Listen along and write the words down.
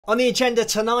On the agenda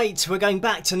tonight, we're going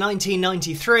back to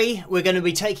 1993. We're going to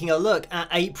be taking a look at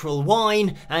April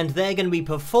Wine, and they're going to be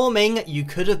performing You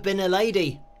Could Have Been a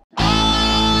Lady.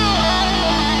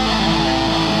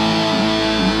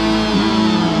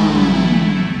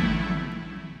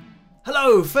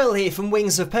 Hello, Phil here from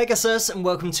Wings of Pegasus, and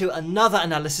welcome to another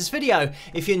analysis video.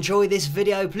 If you enjoy this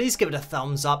video, please give it a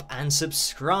thumbs up and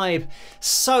subscribe.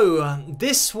 So,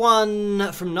 this one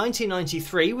from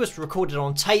 1993 was recorded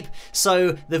on tape,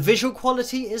 so the visual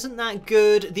quality isn't that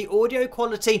good. The audio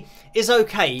quality is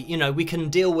okay, you know, we can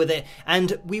deal with it,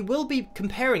 and we will be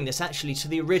comparing this actually to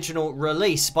the original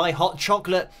release by Hot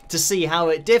Chocolate to see how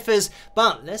it differs,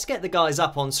 but let's get the guys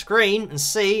up on screen and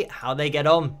see how they get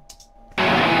on.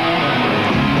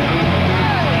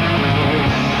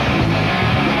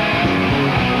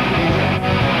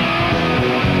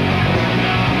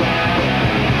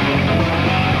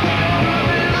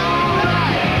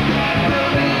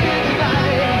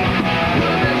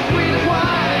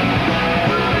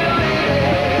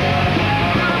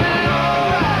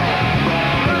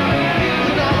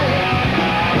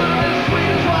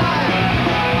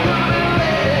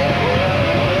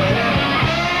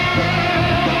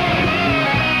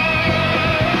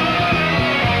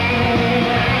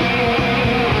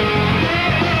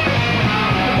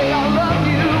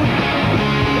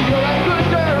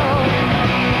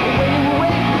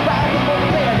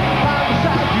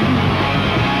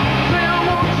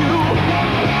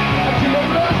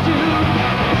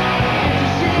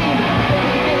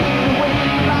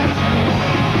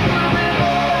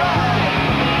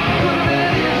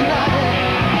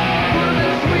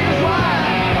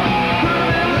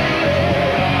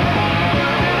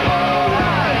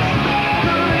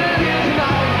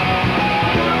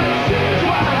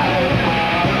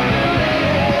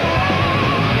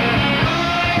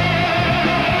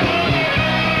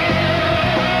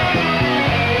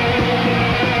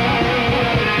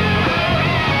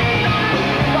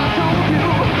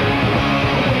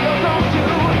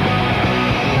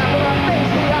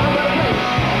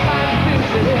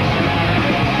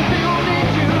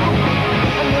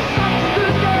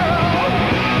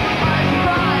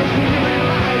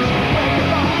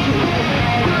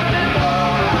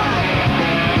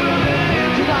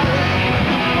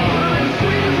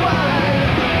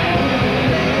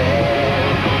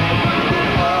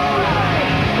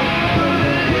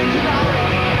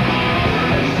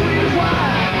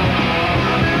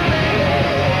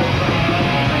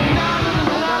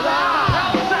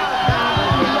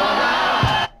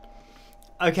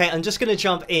 Okay, I'm just going to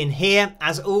jump in here.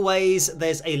 As always,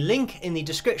 there's a link in the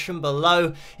description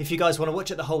below. If you guys want to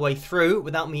watch it the whole way through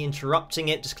without me interrupting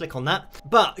it, just click on that.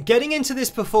 But getting into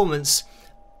this performance,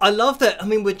 I love that. I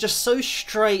mean, we're just so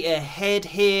straight ahead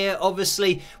here.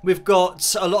 Obviously, we've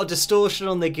got a lot of distortion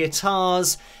on the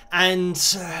guitars, and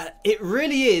it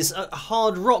really is a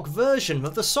hard rock version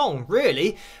of the song,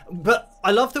 really. But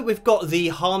I love that we've got the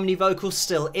harmony vocals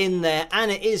still in there,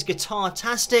 and it is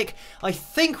guitar-tastic. I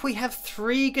think we have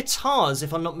 3 guitars,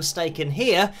 if I'm not mistaken,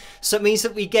 here. So it means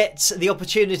that we get the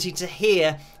opportunity to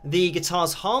hear the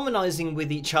guitars harmonizing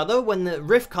with each other when the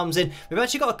riff comes in. We've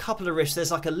actually got a couple of riffs.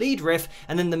 There's like a lead riff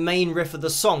and then the main riff of the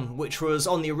song, which was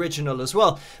on the original as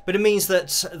well. But it means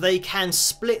that they can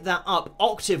split that up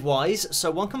octave-wise. So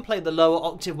one can play the lower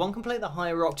octave, one can play the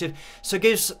higher octave. So it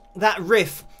gives that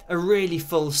riff a really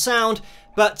full sound.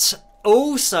 But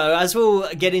also, as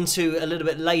we'll get into a little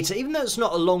bit later, even though it's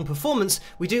not a long performance,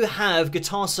 we do have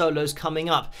guitar solos coming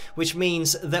up, which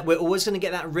means that we're always going to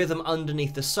get that rhythm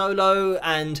underneath the solo,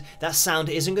 and that sound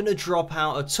isn't going to drop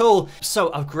out at all.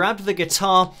 So I've grabbed the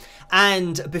guitar,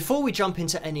 and before we jump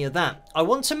into any of that, I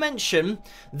want to mention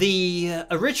the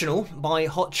original by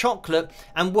Hot Chocolate,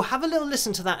 and we'll have a little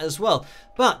listen to that as well.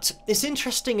 But it's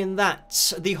interesting in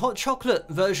that the Hot Chocolate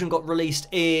version got released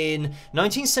in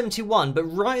 1971, but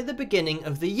right at the beginning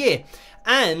of the year.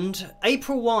 And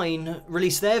April Wine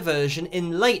released their version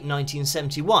in late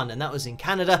 1971, and that was in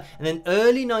Canada, and then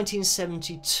early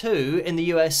 1972 in the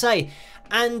USA.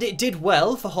 And it did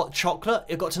well for Hot Chocolate.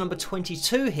 It got to number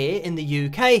 22 here in the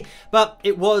UK, but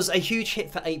it was a huge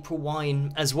hit for April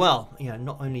Wine as well. You know,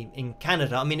 not only in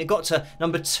Canada. I mean, it got to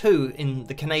number 2 in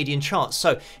the Canadian charts, so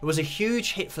it was a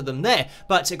huge hit for them there.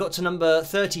 But it got to number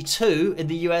 32 in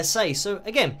the USA. So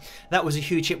again, that was a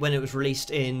huge hit when it was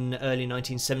released in early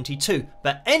 1972.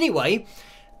 But anyway,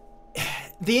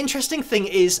 the interesting thing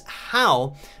is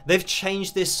how they've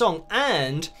changed this song,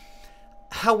 and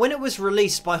how when it was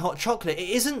released by Hot Chocolate, it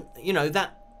isn't, you know,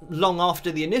 that long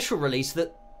after the initial release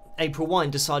that April Wine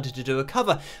decided to do a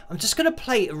cover. I'm just going to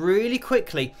play really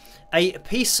quickly a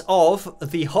piece of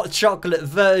the Hot Chocolate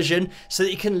version so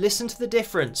that you can listen to the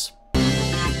difference.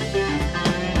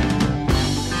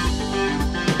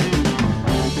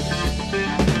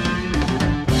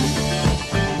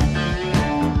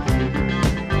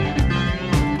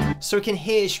 so we can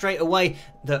hear straight away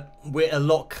that we're a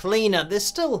lot cleaner. There's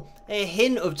still a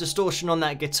hint of distortion on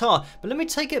that guitar, but let me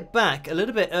take it back a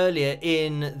little bit earlier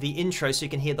in the intro so you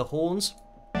can hear the horns.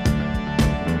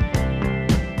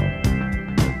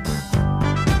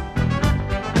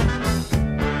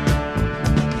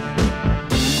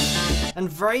 And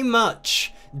very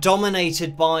much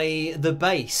dominated by the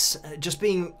bass, just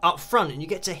being up front, and you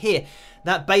get to hear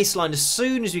that bass line as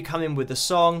soon as we come in with the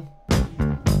song.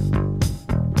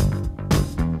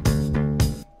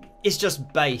 It's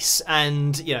just bass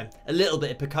and, you know, a little bit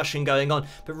of percussion going on,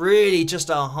 but really just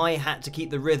a hi-hat to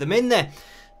keep the rhythm in there.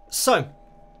 So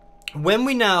when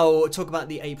we now talk about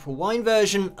the April Wine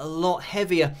version, a lot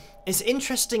heavier. It's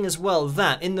interesting as well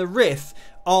that in the riff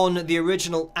on the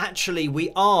original, actually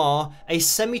we are a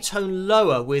semitone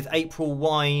lower with April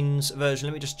Wine's version.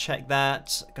 Let me just check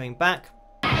that, going back.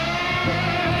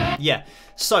 Yeah,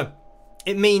 so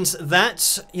it means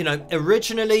that, you know,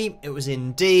 originally it was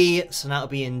in D, so now it'll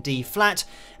be in D flat,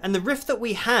 and the riff that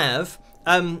we have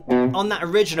on that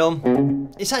original,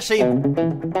 it's actually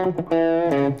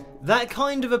that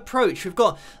kind of approach. We've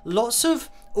got lots of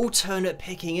alternate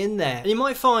picking in there, and you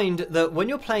might find that when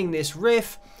you're playing this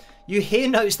riff, you hear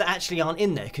notes that actually aren't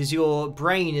in there because your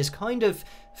brain is kind of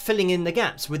filling in the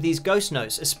gaps with these ghost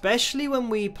notes, especially when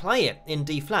we play it in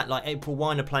D flat like April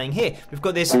Wine are playing here. We've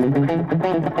got this, that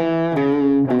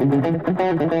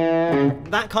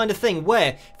kind of thing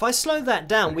where if I slow that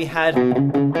down, we had,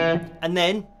 and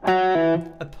then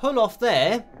a pull off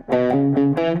there,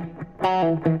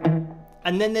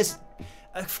 and then there's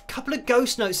a couple of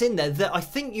ghost notes in there that I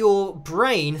think your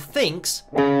brain thinks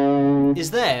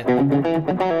is there.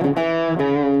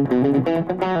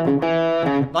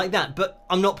 Like that, but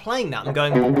I'm not playing that. I'm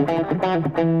going,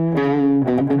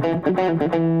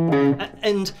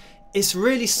 and it's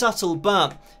really subtle,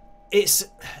 but it's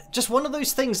just one of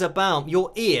those things about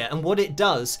your ear and what it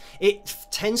does. It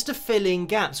tends to fill in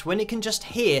gaps. When it can just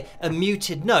hear a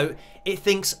muted note, it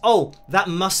thinks, oh, that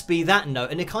must be that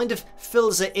note, and it kind of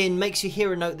fills it in, makes you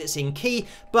hear a note that's in key,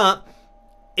 but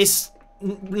it's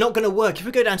not going to work. If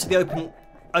we go down to the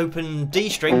open D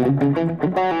string,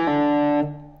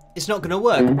 it's not going to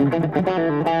work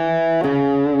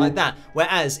like that.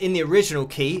 Whereas in the original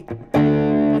key,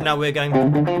 now we're going,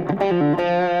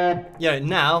 you know,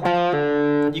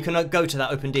 now you can go to that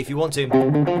open D if you want to,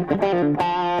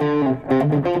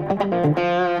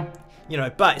 you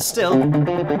know, but it's still,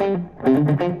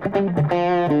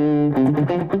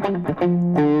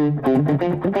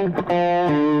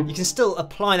 you can still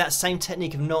apply that same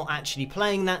technique of not actually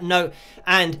playing that note,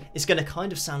 and it's going to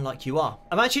kind of sound like you are.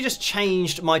 I've actually just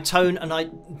changed my tone, and I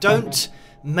don't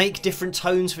make different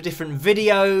tones for different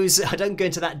videos. I don't go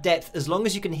into that depth as long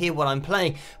as you can hear what I'm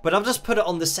playing, but I've just put it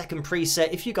on the second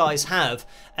preset. If you guys have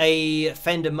a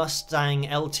Fender Mustang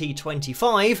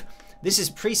LT25, this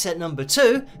is preset number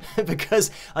 2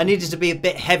 because I needed to be a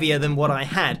bit heavier than what I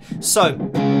had. So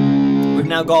we've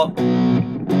now got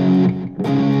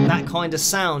that kind of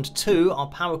sound to our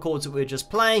power chords that we were just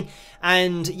playing,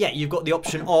 and yeah, you've got the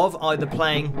option of either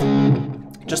playing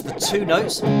just the 2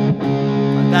 notes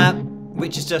like that,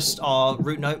 which is just our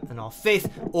root note and our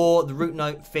 5th, or the root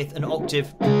note, 5th and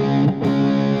octave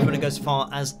when it goes as far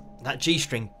as that G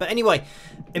string. But anyway,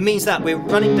 it means that we're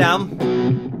running down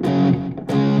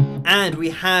and we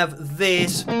have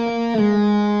this, it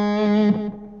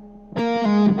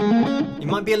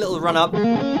might be a little run up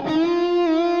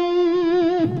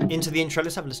into the intro.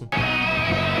 Let's have a listen.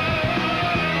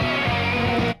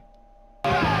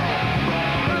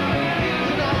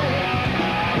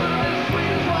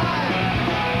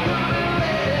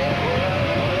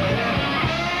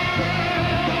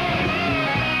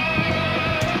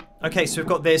 Okay, so we've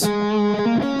got this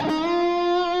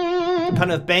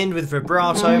kind of bend with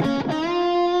vibrato.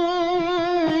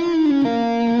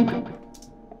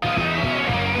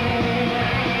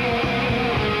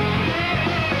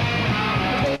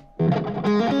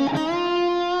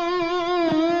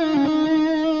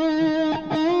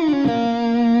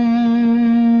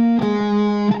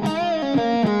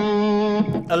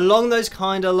 Along those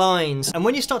kind of lines. And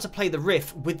when you start to play the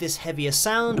riff with this heavier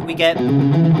sound, we get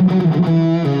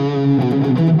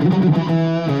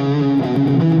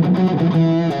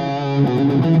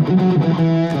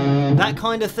that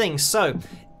kind of thing. So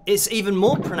it's even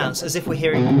more pronounced, as if we're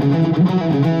hearing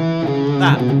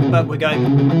that, but we're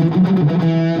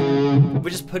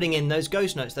just putting in those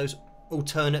ghost notes, those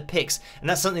alternate picks. And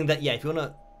that's something that, yeah, if you want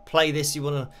to play this, you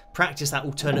want to practice that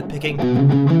alternate picking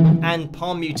and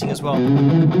palm muting as well,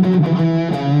 and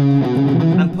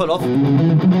pull off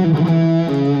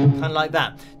kind of like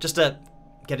that, just to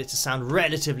get it to sound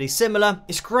relatively similar.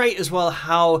 It's great as well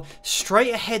how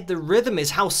straight ahead the rhythm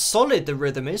is, how solid the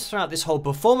rhythm is throughout this whole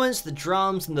performance, the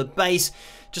drums and the bass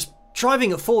just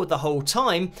driving it forward the whole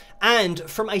time. And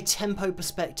from a tempo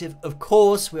perspective, of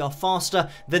course, we are faster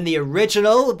than the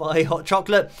original by Hot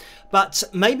Chocolate, but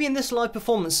maybe in this live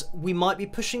performance we might be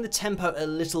pushing the tempo a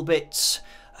little bit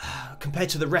compared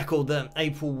to the record that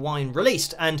April Wine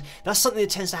released, and that's something that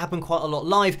tends to happen quite a lot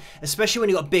live, especially when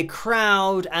you've got a big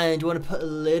crowd and you want to put a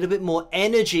little bit more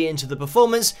energy into the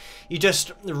performance. You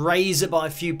just raise it by a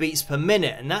few beats per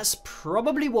minute, and that's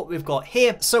probably what we've got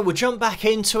here. So we'll jump back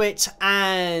into it,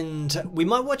 and we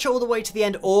might watch it all the way to the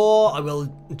end, or I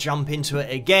will jump into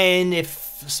it again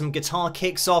if some guitar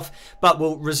kicks off, but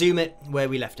we'll resume it where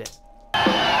we left it.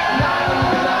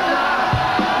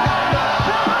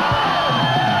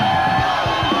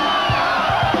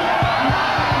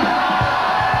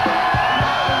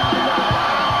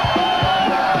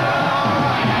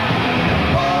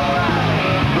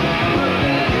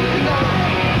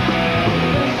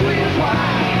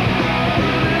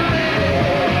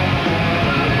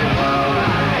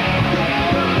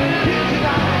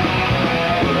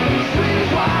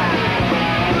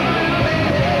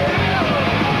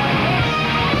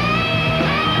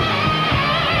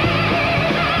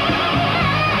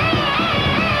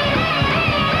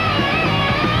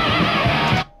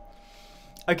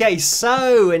 Okay,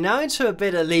 so we're now into a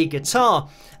bit of lead guitar,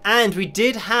 and we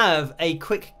did have a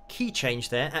quick key change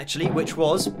there actually, which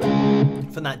was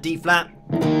from that D flat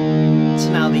to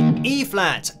now the E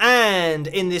flat, and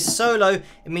in this solo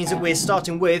it means that we're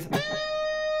starting with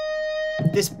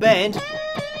this bend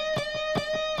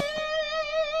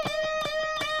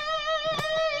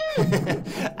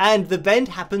and the bend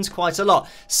happens quite a lot.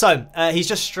 So he's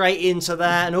just straight into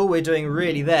that, and all we're doing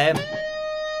really there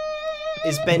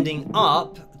is bending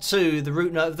up to the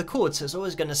root note of the chord, so it's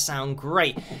always going to sound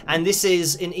great. And this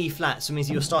is in E flat, so it means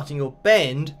you're starting your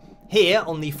bend here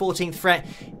on the 14th fret.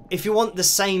 If you want the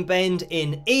same bend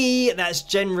in E, that's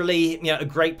generally, you know, a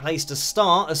great place to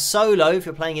start a solo. If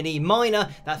you're playing in E minor,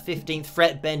 that 15th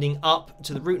fret bending up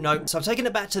to the root note. So I've taken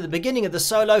it back to the beginning of the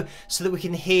solo so that we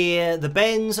can hear the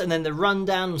bends and then the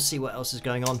rundown and see what else is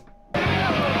going on.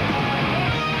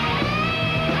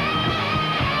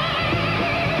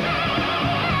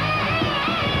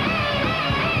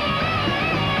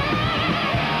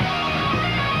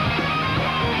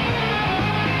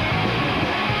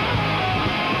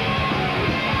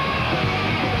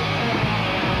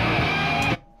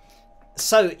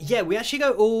 So yeah, we actually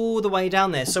go all the way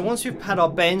down there. So once we've had our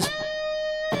bends,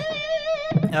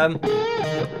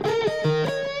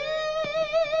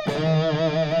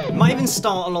 might even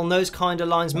start along those kind of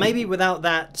lines, maybe without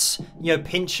that, you know,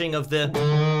 pinching of the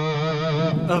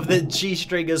G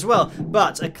string as well,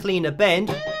 but a cleaner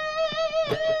bend.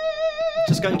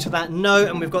 Just going to that note,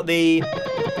 and we've got the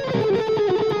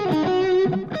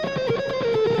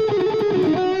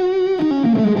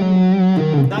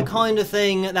that kind of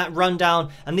thing, that rundown,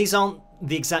 and these aren't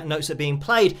the exact notes that are being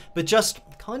played, but just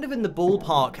kind of in the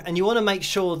ballpark. And you want to make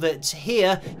sure that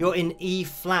here you're in E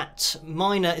flat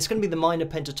minor. It's going to be the minor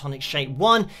pentatonic shape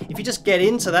 1. If you just get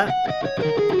into that,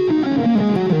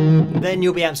 then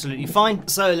you'll be absolutely fine.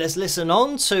 So let's listen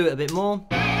on to a bit more.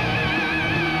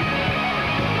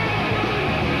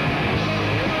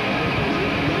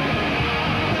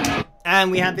 And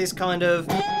we had this kind of,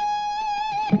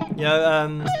 you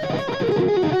know,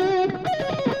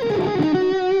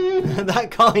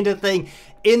 that kind of thing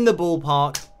in the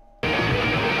ballpark.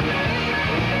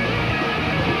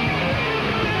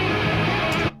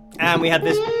 And we had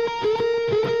this,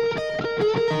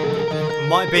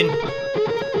 might have been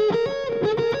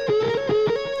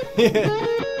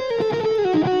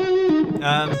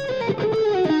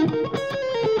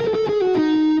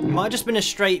might have just been a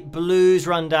straight blues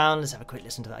rundown. Let's have a quick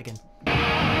listen to that again.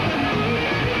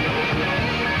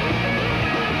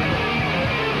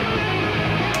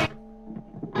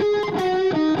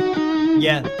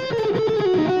 Yeah.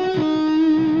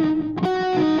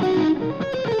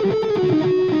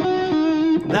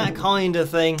 That kind of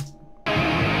thing.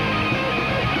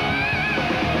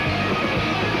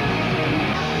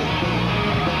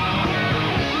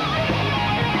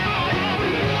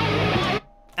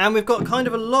 And we've got kind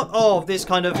of a lot of this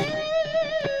kind of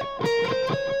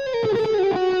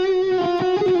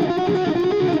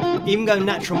even going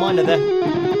natural minor there.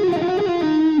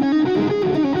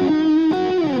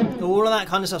 all of that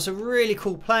kind of stuff. So really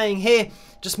cool playing here,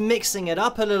 just mixing it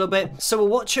up a little bit. So we'll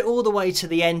watch it all the way to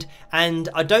the end, and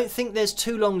I don't think there's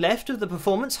too long left of the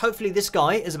performance. Hopefully this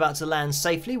guy is about to land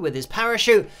safely with his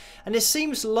parachute, and it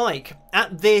seems like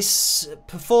at this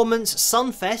performance,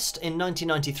 Sunfest in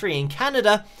 1993 in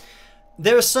Canada,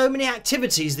 there are so many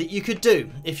activities that you could do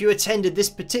if you attended this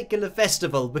particular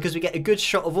festival, because we get a good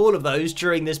shot of all of those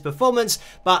during this performance.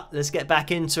 But let's get back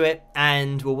into it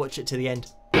and we'll watch it to the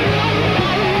end.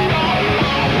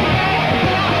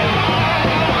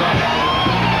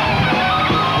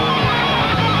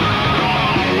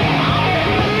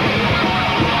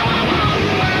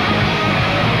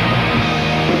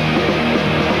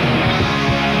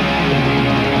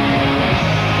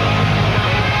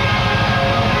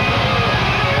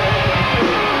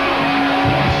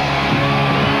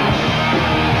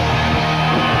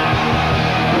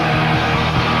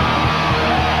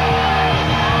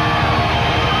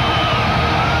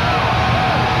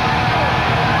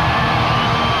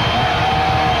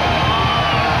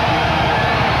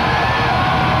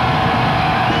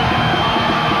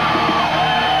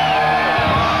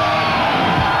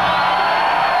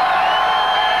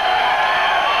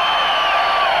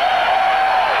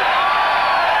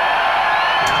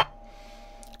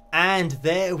 And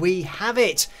there we have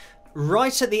it.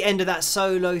 Right at the end of that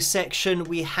solo section,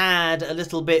 we had a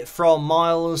little bit from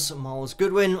Miles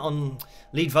Goodwin on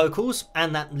lead vocals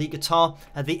and that lead guitar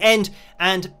at the end.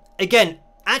 And again,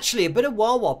 actually a bit of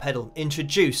wah-wah pedal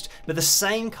introduced, but the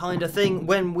same kind of thing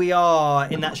when we are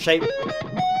in that shape.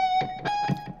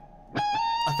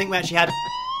 I think we actually had,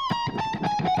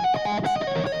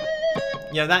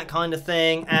 you know, that kind of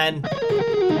thing, and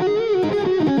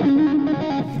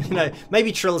you know,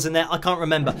 maybe trills in there, I can't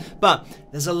remember. But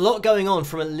there's a lot going on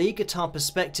from a lead guitar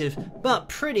perspective, but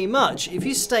pretty much if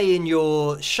you stay in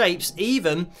your shapes,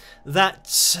 even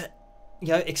that, you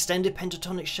know, extended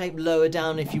pentatonic shape lower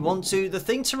down if you want to. The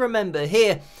thing to remember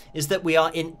here is that we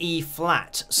are in E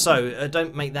flat, so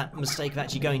don't make that mistake of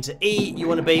actually going to E. You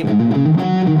want to be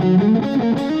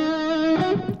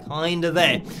kind of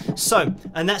there. So,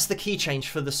 and that's the key change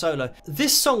for the solo.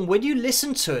 This song, when you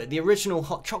listen to it, the original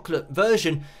Hot Chocolate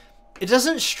version, it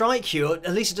doesn't strike you, or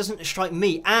at least it doesn't strike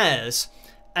me, as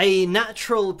a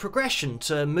natural progression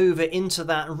to move it into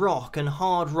that rock and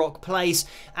hard rock place,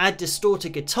 add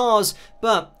distorted guitars.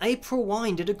 But April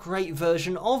Wine did a great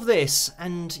version of this,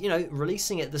 and you know,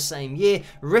 releasing it the same year,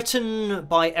 written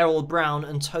by Errol Brown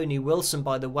and Tony Wilson,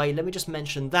 by the way. Let me just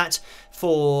mention that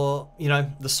for, you know,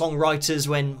 the songwriters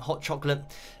when Hot Chocolate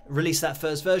released that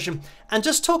first version. And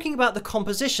just talking about the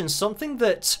composition, something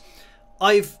that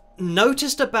I've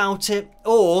noticed about it,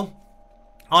 or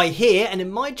I hear, and it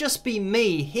might just be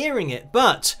me hearing it,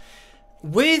 but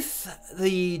with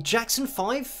the Jackson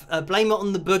 5, Blame It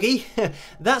on the Boogie,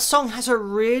 that song has a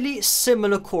really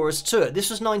similar chorus to it. This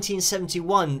was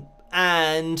 1971,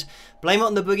 and Blame It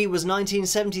on the Boogie was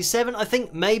 1977, I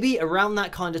think, maybe around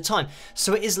that kind of time.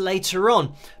 So it is later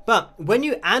on. But when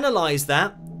you analyse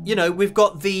that, you know, we've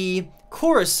got the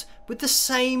chorus with the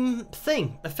same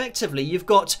thing, effectively. You've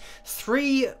got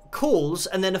 3 calls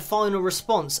and then a final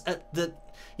response at the,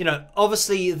 you know,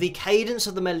 obviously the cadence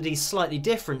of the melody is slightly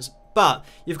different, but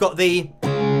you've got the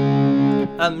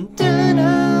da-now,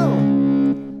 da-now,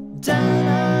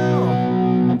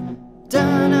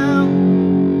 da-now,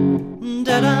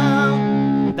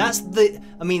 da-now. That's the,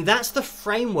 I mean, that's the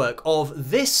framework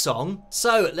of this song.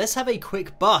 So let's have a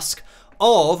quick busk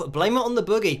of Blame It on the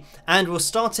Boogie, and we'll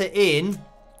start it in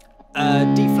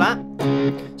D flat.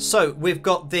 So we've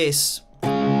got this,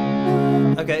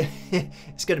 okay,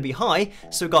 it's going to be high.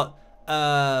 So we've got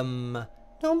don't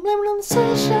blame it on the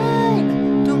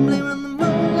sunshine, don't blame it on the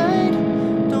moonlight,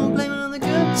 don't blame it on the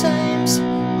good times,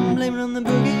 blame it on the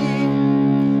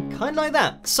boogie, kind of like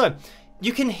that. So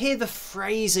you can hear the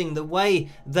phrasing, the way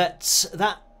that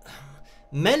that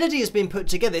melody has been put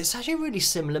together. It's actually a really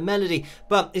similar melody,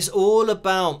 but it's all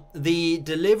about the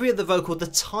delivery of the vocal, the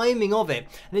timing of it.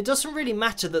 And it doesn't really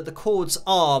matter that the chords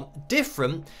are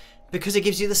different, because it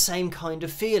gives you the same kind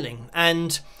of feeling.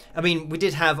 And I mean, we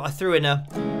did have, I threw in a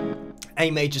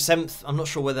major 7th. I'm not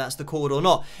sure whether that's the chord or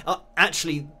not.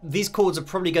 Actually, these chords are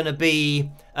probably going to be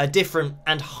different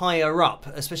and higher up,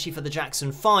 especially for the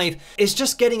Jackson 5. It's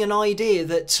just getting an idea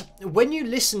that when you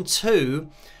listen to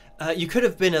You Could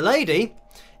Have Been a Lady,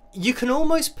 you can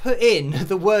almost put in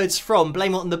the words from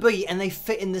Blame It on the Boogie and they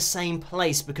fit in the same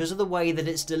place because of the way that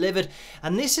it's delivered.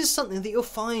 And this is something that you'll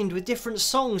find with different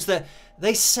songs, that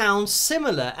they sound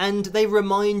similar and they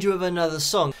remind you of another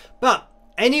song. But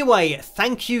Anyway,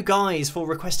 thank you guys for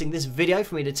requesting this video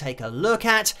for me to take a look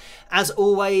at. As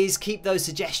always, keep those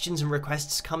suggestions and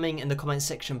requests coming in the comment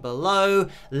section below.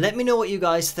 Let me know what you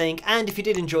guys think, and if you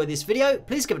did enjoy this video,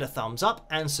 please give it a thumbs up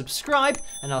and subscribe,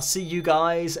 and I'll see you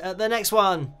guys at the next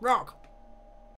one. Rock!